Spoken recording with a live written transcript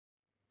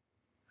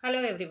Hello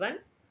everyone.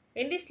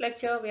 In this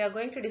lecture, we are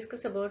going to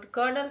discuss about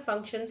kernel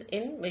functions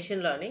in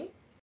machine learning.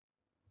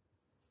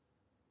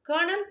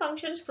 Kernel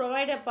functions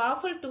provide a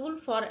powerful tool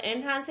for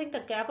enhancing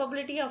the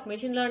capability of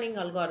machine learning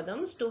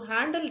algorithms to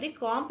handle the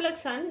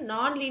complex and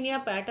non-linear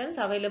patterns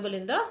available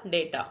in the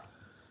data.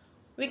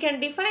 We can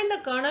define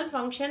the kernel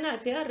function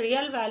as a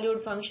real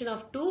valued function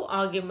of two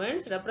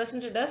arguments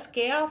represented as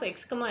k of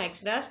x, x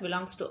dash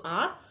belongs to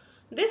R.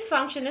 This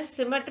function is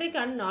symmetric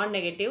and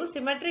non-negative.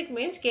 Symmetric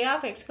means k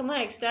of x,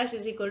 x dash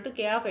is equal to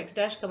k of x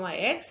dash,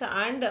 x,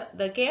 and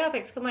the k of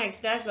x,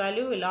 x dash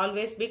value will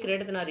always be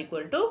greater than or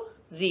equal to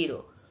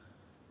 0.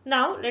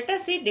 Now let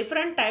us see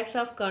different types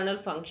of kernel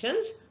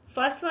functions.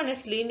 First one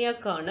is linear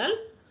kernel.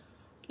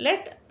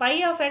 Let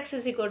pi of x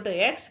is equal to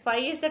x. Pi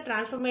is the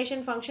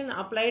transformation function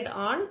applied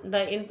on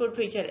the input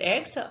feature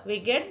x. We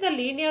get the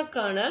linear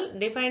kernel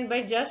defined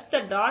by just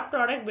the dot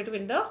product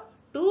between the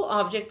two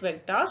object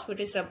vectors, which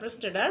is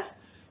represented as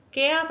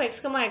k of x,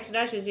 x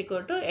dash is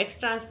equal to x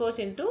transpose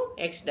into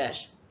x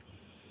dash.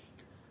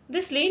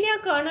 This linear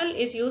kernel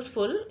is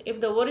useful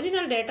if the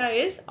original data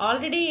is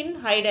already in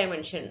high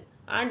dimension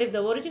and if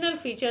the original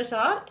features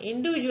are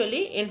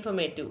individually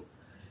informative.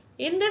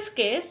 In this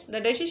case,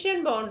 the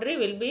decision boundary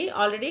will be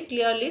already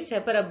clearly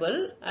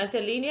separable as a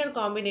linear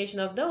combination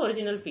of the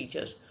original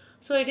features.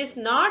 So it is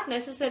not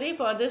necessary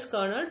for this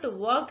kernel to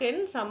work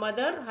in some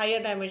other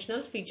higher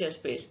dimensional feature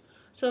space.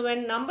 So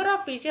when number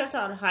of features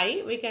are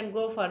high, we can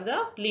go for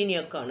the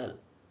linear kernel.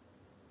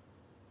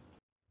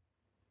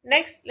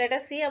 Next, let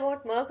us see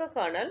about Merkle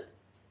kernel.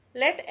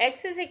 Let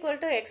x is equal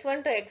to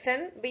x1 to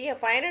xn be a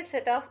finite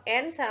set of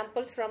n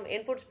samples from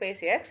input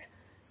space x.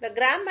 The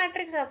gram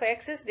matrix of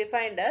x is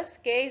defined as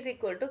k is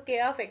equal to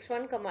k of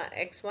x1,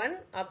 x1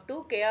 up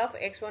to k of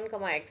x1,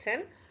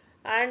 xn,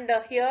 and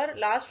here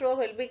last row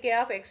will be k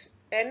of xn,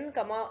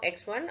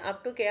 x1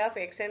 up to k of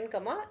xn,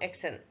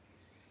 xn.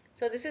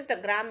 So this is the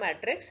gram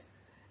matrix.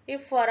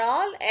 If for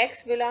all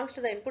x belongs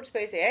to the input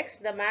space x,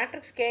 the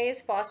matrix K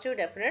is positive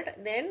definite,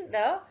 then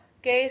the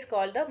K is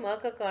called the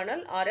Merkle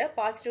kernel or a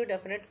positive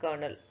definite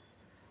kernel.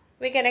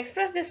 We can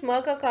express this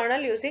Merkle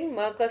kernel using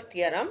Merkle's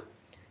theorem.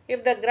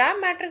 If the gram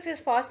matrix is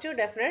positive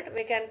definite,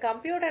 we can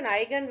compute an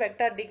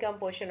eigenvector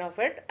decomposition of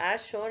it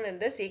as shown in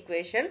this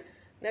equation,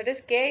 that is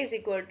K is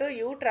equal to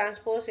U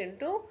transpose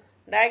into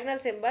diagonal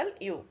symbol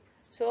U.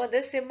 So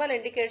this symbol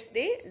indicates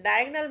the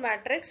diagonal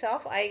matrix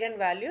of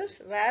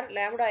eigenvalues where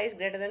lambda is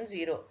greater than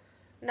 0.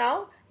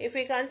 Now if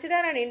we consider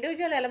an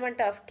individual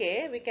element of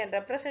K, we can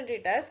represent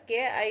it as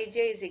Kij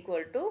is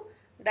equal to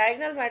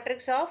diagonal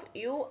matrix of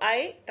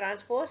Ui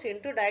transpose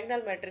into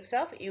diagonal matrix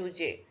of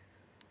Uj.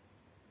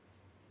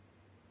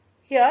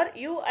 Here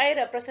Ui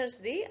represents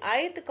the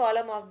ith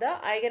column of the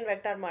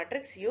eigenvector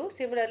matrix U.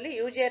 Similarly,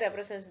 Uj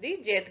represents the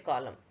jth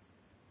column.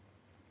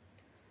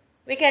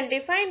 We can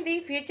define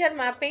the feature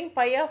mapping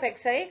pi of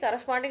xi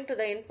corresponding to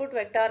the input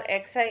vector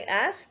xi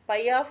as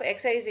pi of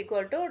xi is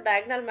equal to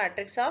diagonal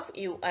matrix of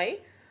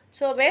ui.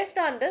 So based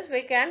on this,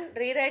 we can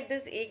rewrite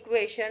this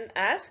equation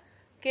as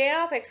k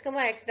of x,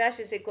 x dash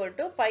is equal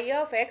to pi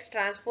of x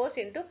transpose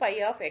into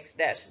pi of x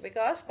dash,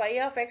 because pi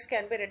of x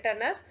can be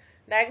written as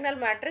diagonal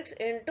matrix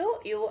into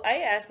ui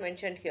as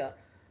mentioned here.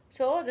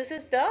 So this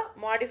is the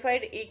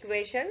modified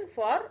equation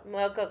for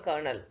Merkle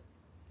kernel.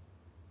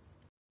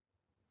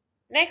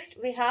 Next,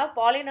 we have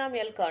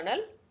polynomial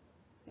kernel.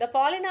 The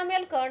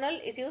polynomial kernel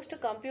is used to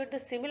compute the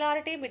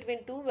similarity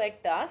between two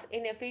vectors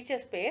in a feature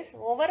space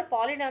over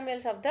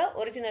polynomials of the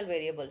original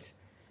variables.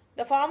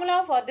 The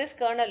formula for this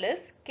kernel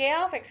is k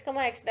of x,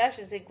 x dash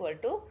is equal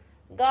to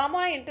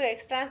gamma into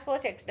x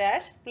transpose x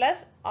dash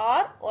plus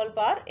r whole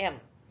power m.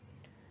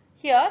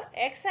 Here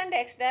x and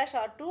x dash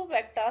are two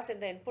vectors in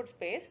the input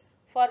space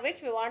for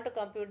which we want to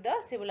compute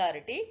the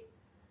similarity.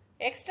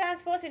 X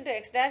transpose into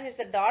x dash is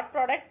the dot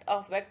product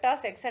of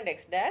vectors x and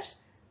x dash.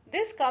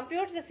 This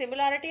computes the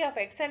similarity of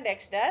x and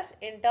x dash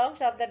in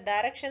terms of the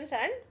directions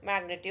and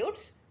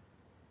magnitudes.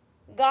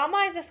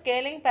 Gamma is the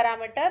scaling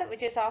parameter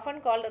which is often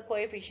called the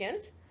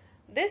coefficients.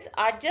 This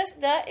adjusts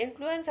the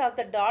influence of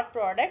the dot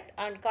product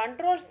and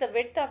controls the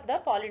width of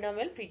the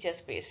polynomial feature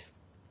space.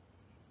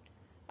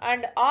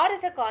 And r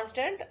is a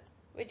constant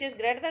which is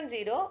greater than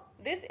 0.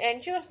 This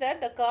ensures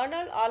that the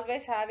kernel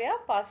always have a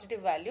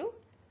positive value.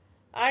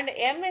 And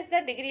m is the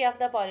degree of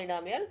the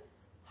polynomial.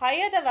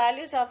 Higher the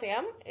values of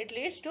m, it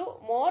leads to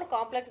more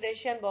complex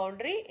decision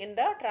boundary in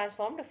the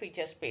transformed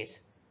feature space.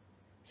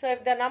 So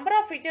if the number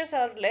of features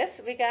are less,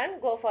 we can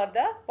go for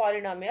the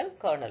polynomial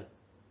kernel.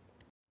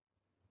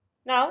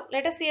 Now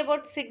let us see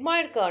about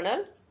sigmoid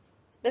kernel.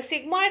 The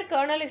sigmoid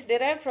kernel is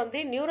derived from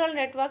the neural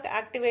network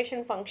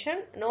activation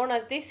function known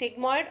as the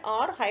sigmoid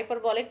or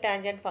hyperbolic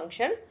tangent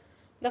function.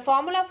 The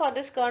formula for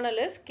this kernel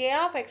is k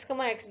of x,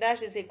 x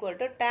dash is equal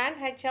to tan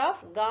h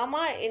of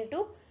gamma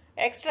into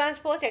x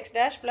transpose x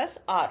dash plus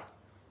r.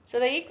 So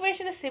the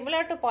equation is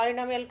similar to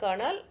polynomial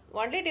kernel.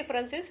 Only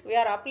difference is we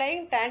are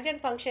applying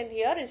tangent function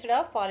here instead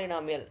of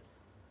polynomial.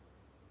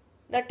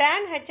 The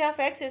tan h of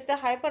x is the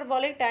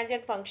hyperbolic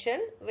tangent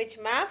function which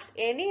maps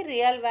any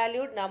real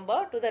valued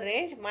number to the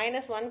range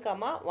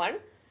 -1, 1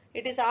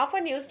 It is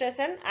often used as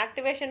an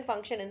activation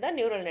function in the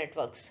neural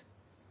networks.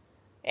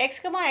 X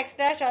comma x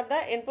dash are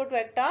the input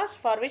vectors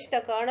for which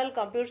the kernel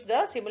computes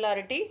the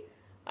similarity,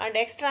 and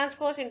x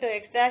transpose into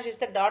x dash is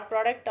the dot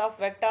product of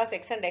vectors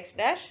x and x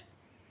dash.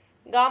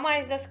 Gamma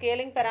is the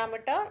scaling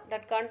parameter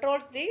that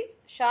controls the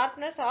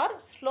sharpness or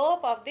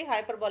slope of the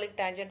hyperbolic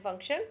tangent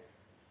function,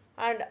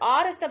 and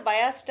R is the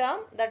bias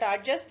term that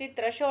adjusts the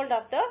threshold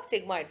of the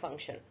sigmoid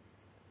function.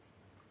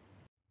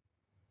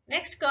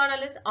 Next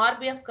kernel is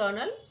RBF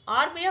kernel.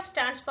 RBF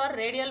stands for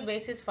radial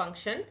basis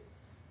function.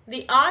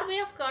 The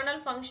RBF kernel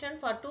function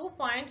for 2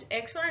 points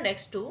x1 and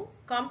x2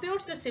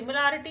 computes the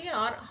similarity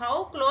or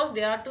how close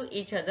they are to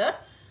each other.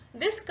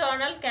 This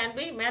kernel can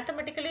be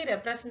mathematically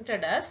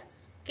represented as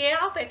k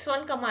of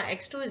x1 comma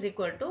x2 is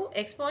equal to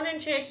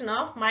exponentiation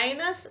of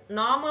minus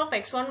norm of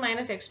x1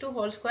 minus x2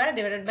 whole square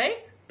divided by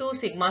 2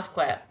 sigma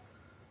square.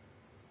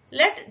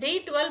 Let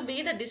d12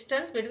 be the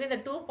distance between the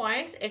 2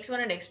 points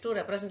x1 and x2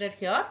 represented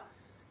here.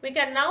 We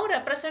can now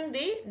represent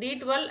the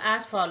d12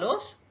 as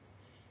follows.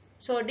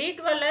 So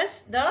d12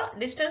 is the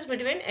distance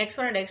between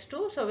x1 and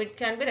x2. So it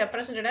can be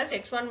represented as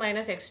x1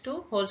 minus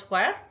x2 whole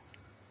square.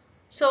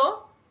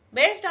 So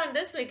based on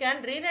this, we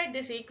can rewrite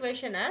this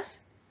equation as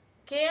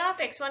k of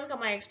x1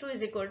 comma x2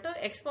 is equal to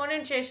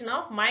exponentiation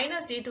of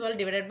minus d12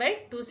 divided by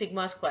 2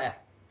 sigma square.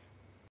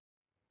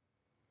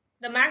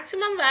 The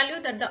maximum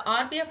value that the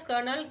RBF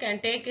kernel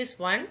can take is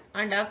 1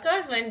 and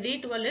occurs when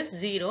d12 is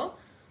 0,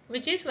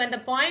 which is when the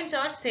points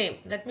are same.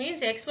 That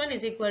means x1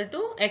 is equal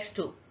to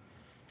x2.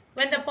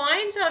 When the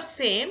points are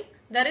same,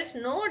 there is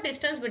no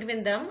distance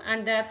between them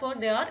and therefore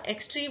they are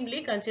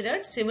extremely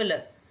considered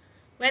similar.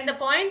 When the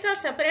points are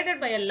separated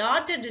by a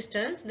larger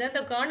distance, then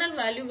the kernel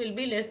value will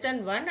be less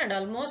than 1 and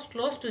almost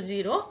close to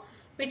 0,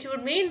 which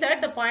would mean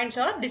that the points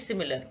are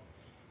dissimilar.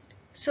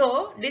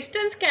 So,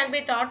 distance can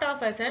be thought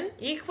of as an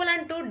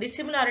equivalent to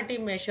dissimilarity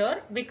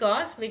measure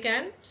because we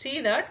can see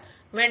that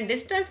when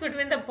distance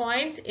between the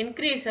points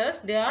increases,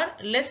 they are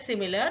less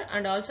similar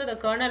and also the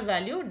kernel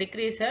value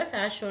decreases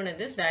as shown in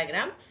this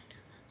diagram.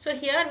 So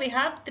here we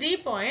have 3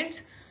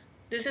 points.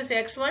 This is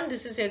x1,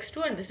 this is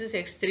x2 and this is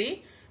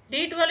x3.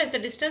 d12 is the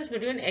distance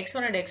between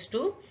x1 and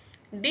x2.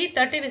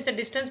 d13 is the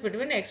distance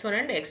between x1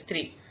 and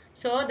x3.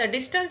 So the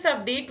distance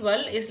of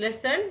d12 is less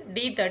than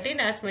d13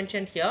 as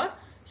mentioned here.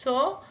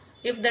 So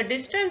if the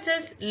distance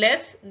is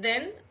less,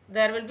 then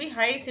there will be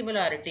high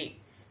similarity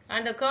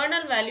and the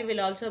kernel value will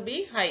also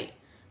be high.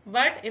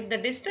 But if the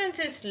distance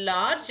is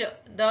large,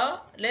 the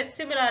less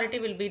similarity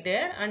will be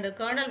there and the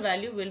kernel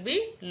value will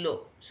be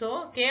low.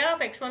 So k of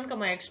x1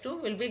 comma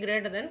x2 will be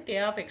greater than k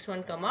of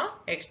x1 comma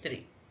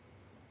x3.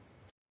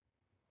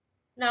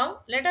 Now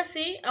let us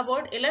see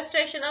about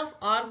illustration of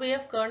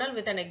RBF kernel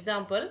with an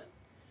example.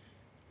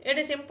 It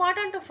is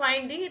important to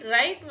find the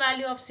right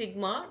value of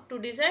sigma to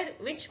decide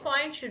which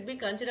point should be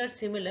considered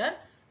similar,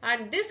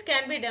 and this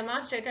can be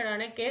demonstrated on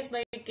a case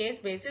by case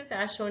basis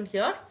as shown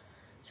here.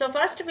 So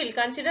first we will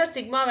consider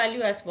sigma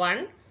value as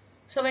 1.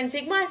 So when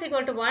sigma is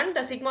equal to 1,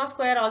 the sigma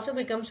square also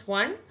becomes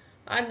 1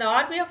 and the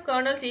RBF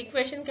kernel's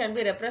equation can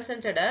be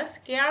represented as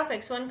k of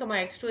x1 comma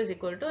x2 is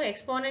equal to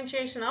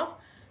exponentiation of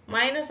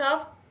minus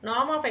of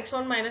norm of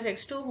x1 minus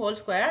x2 whole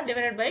square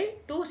divided by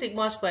 2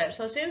 sigma square.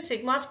 So since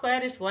sigma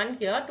square is 1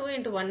 here, 2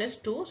 into 1 is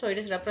 2, so it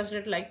is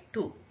represented like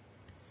 2.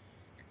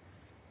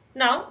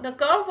 Now the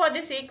curve for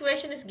this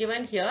equation is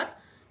given here.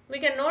 We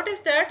can notice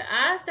that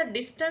as the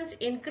distance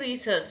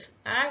increases,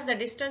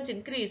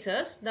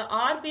 the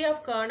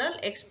RBF kernel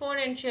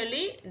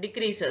exponentially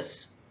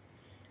decreases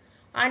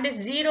and is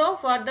 0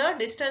 for the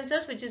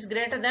distances which is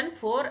greater than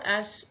 4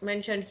 as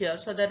mentioned here.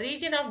 So the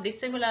region of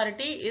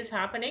dissimilarity is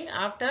happening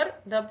after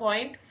the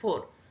point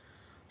 4.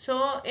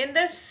 So in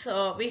this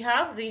we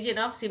have region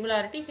of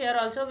similarity, here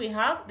also we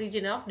have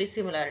region of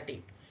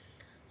dissimilarity.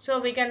 So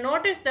we can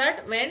notice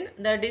that when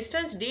the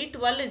distance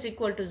d12 is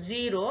equal to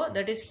 0,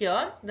 that is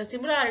here, the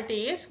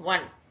similarity is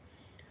 1.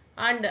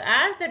 And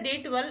as the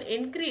d12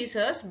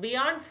 increases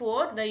beyond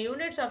 4, the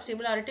units of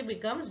similarity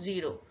becomes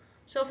 0.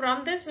 So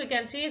from this we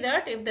can see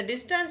that if the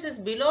distance is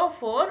below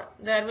 4,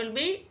 there will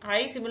be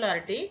high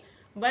similarity.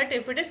 But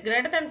if it is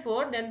greater than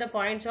 4, then the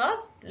points are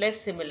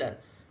less similar.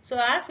 So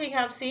as we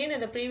have seen in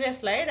the previous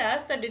slide,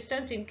 as the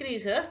distance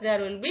increases, there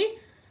will be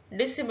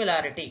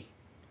dissimilarity.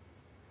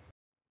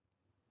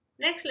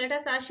 Next, let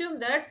us assume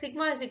that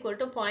sigma is equal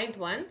to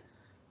 0.1.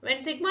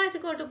 When sigma is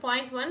equal to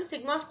 0.1,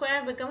 sigma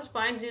square becomes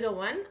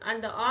 0.01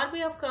 and the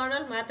RBF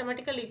kernel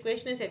mathematical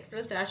equation is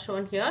expressed as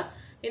shown here.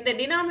 In the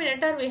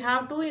denominator, we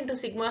have 2 into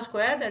sigma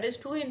square, that is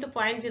 2 into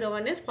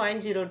 0.01 is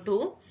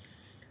 0.02.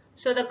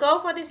 So the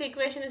curve for this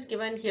equation is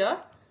given here.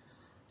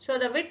 So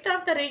the width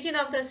of the region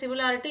of the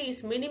similarity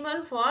is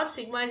minimal for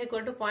sigma is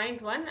equal to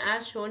 0.1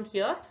 as shown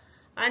here,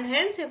 and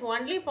hence if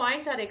only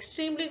points are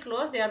extremely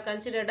close, they are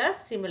considered as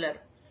similar.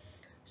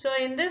 So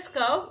in this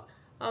curve,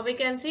 we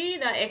can see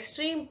the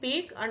extreme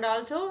peak and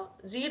also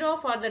 0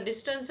 for the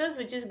distances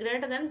which is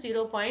greater than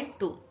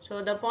 0.2.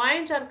 So the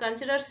points are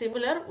considered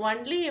similar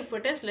only if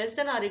it is less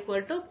than or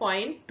equal to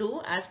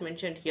 0.2 as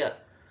mentioned here.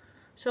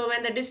 So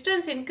when the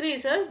distance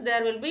increases,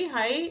 there will be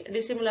high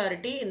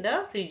dissimilarity in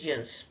the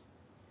regions.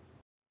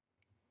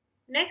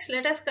 Next,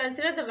 let us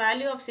consider the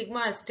value of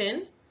sigma as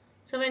 10.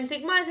 So when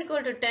sigma is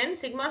equal to 10,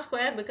 sigma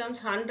square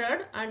becomes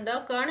 100 and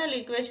the kernel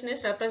equation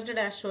is represented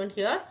as shown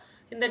here.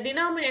 In the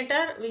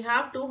denominator, we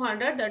have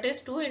 200, that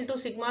is 2 into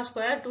sigma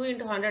square, 2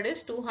 into 100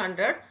 is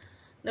 200.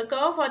 The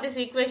curve for this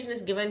equation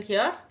is given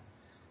here.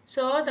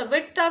 So the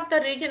width of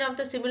the region of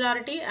the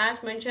similarity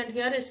as mentioned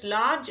here is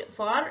large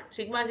for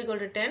sigma is equal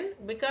to 10,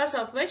 because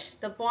of which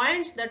the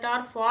points that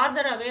are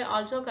farther away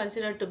also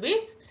considered to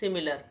be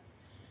similar.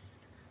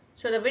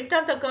 So the width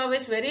of the curve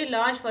is very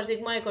large for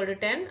sigma equal to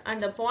 10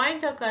 and the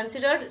points are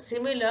considered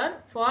similar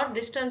for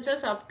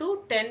distances up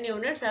to 10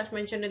 units as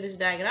mentioned in this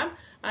diagram,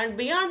 and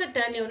beyond the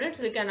 10 units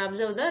we can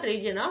observe the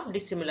region of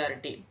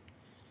dissimilarity.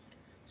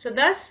 So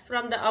thus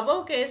from the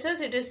above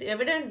cases it is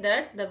evident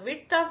that the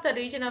width of the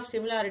region of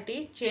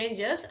similarity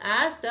changes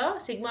as the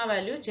sigma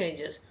value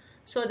changes.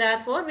 So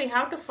therefore we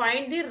have to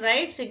find the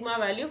right sigma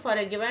value for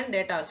a given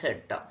data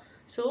set.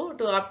 So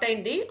to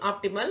obtain the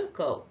optimal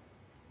curve.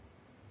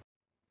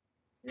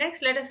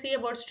 Next, let us see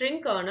about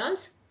string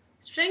kernels.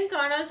 String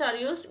kernels are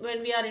used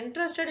when we are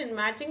interested in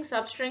matching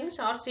substrings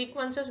or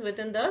sequences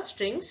within the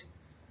strings.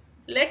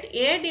 Let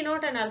A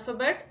denote an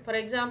alphabet, for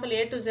example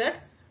A to Z,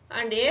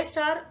 and A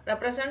star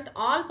represent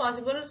all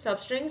possible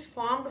substrings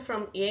formed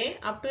from A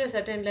up to a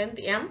certain length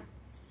m.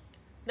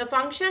 The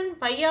function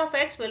pi of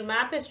x will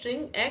map a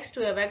string x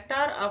to a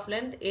vector of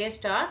length A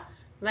star,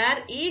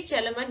 where each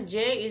element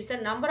j is the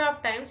number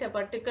of times a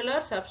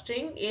particular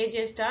substring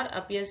aj star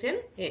appears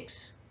in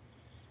x.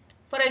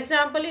 For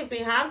example, if we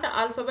have the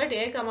alphabet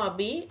A,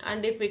 B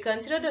and if we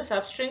consider the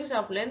substrings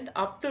of length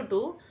up to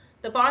 2,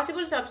 the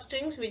possible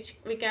substrings which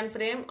we can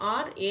frame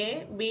are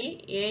A,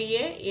 B,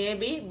 AA,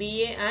 AB,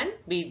 BA and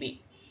BB.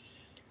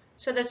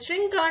 So the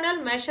string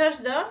kernel measures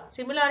the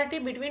similarity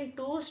between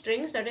two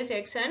strings, that is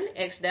x and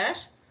x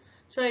dash.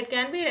 So it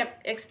can be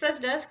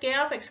expressed as k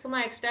of x comma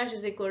x dash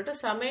is equal to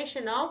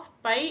summation of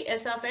pi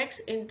s of x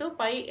into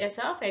pi s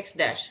of x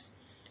dash.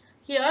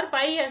 Here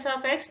pi s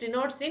of x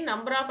denotes the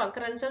number of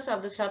occurrences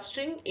of the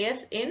substring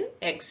s in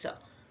x.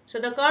 So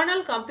the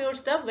kernel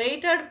computes the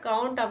weighted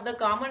count of the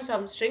common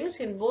substrings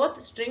in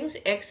both strings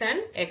x and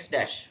x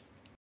dash.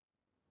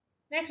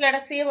 Next, let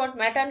us see about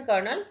Maton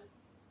kernel.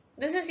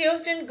 This is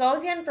used in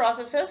Gaussian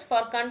processes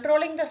for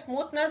controlling the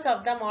smoothness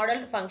of the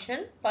modeled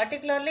function,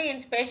 particularly in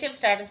spatial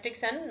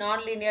statistics and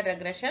nonlinear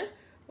regression,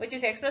 which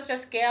is expressed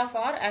as k of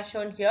r as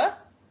shown here.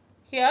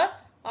 Here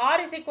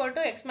r is equal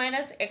to x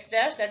minus x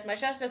dash, that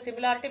measures the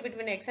similarity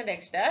between x and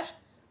x dash.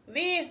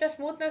 V is the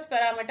smoothness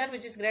parameter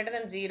which is greater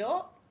than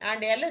 0,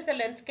 and L is the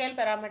length scale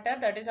parameter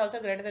that is also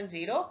greater than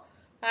 0,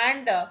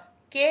 and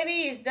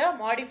kV is the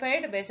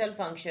modified Bessel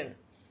function,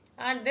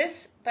 and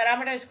this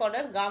parameter is called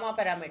as gamma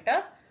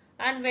parameter,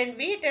 and when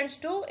V tends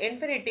to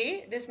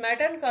infinity, this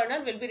Maton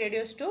kernel will be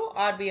reduced to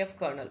RBF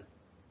kernel.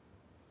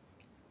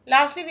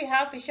 Lastly, we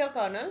have Fisher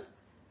kernel.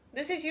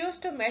 This is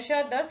used to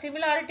measure the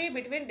similarity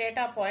between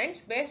data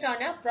points based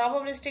on a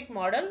probabilistic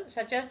model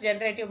such as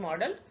generative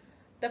model.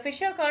 The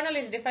Fisher kernel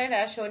is defined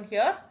as shown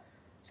here.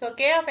 So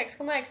k of x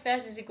comma x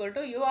dash is equal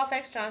to u of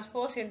x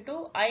transpose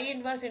into I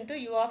inverse into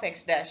u of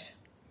x dash.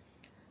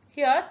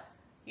 Here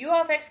u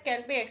of x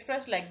can be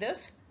expressed like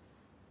this.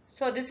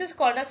 So this is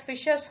called as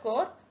Fisher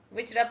score,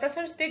 which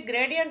represents the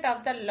gradient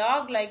of the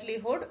log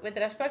likelihood with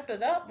respect to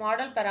the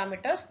model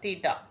parameters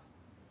theta.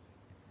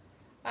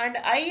 And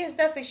I is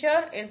the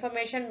Fisher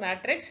information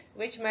matrix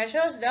which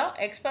measures the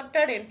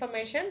expected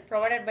information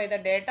provided by the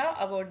data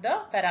about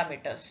the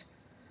parameters.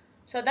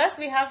 So thus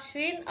we have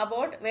seen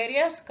about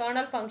various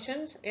kernel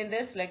functions in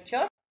this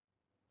lecture.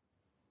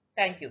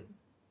 Thank you.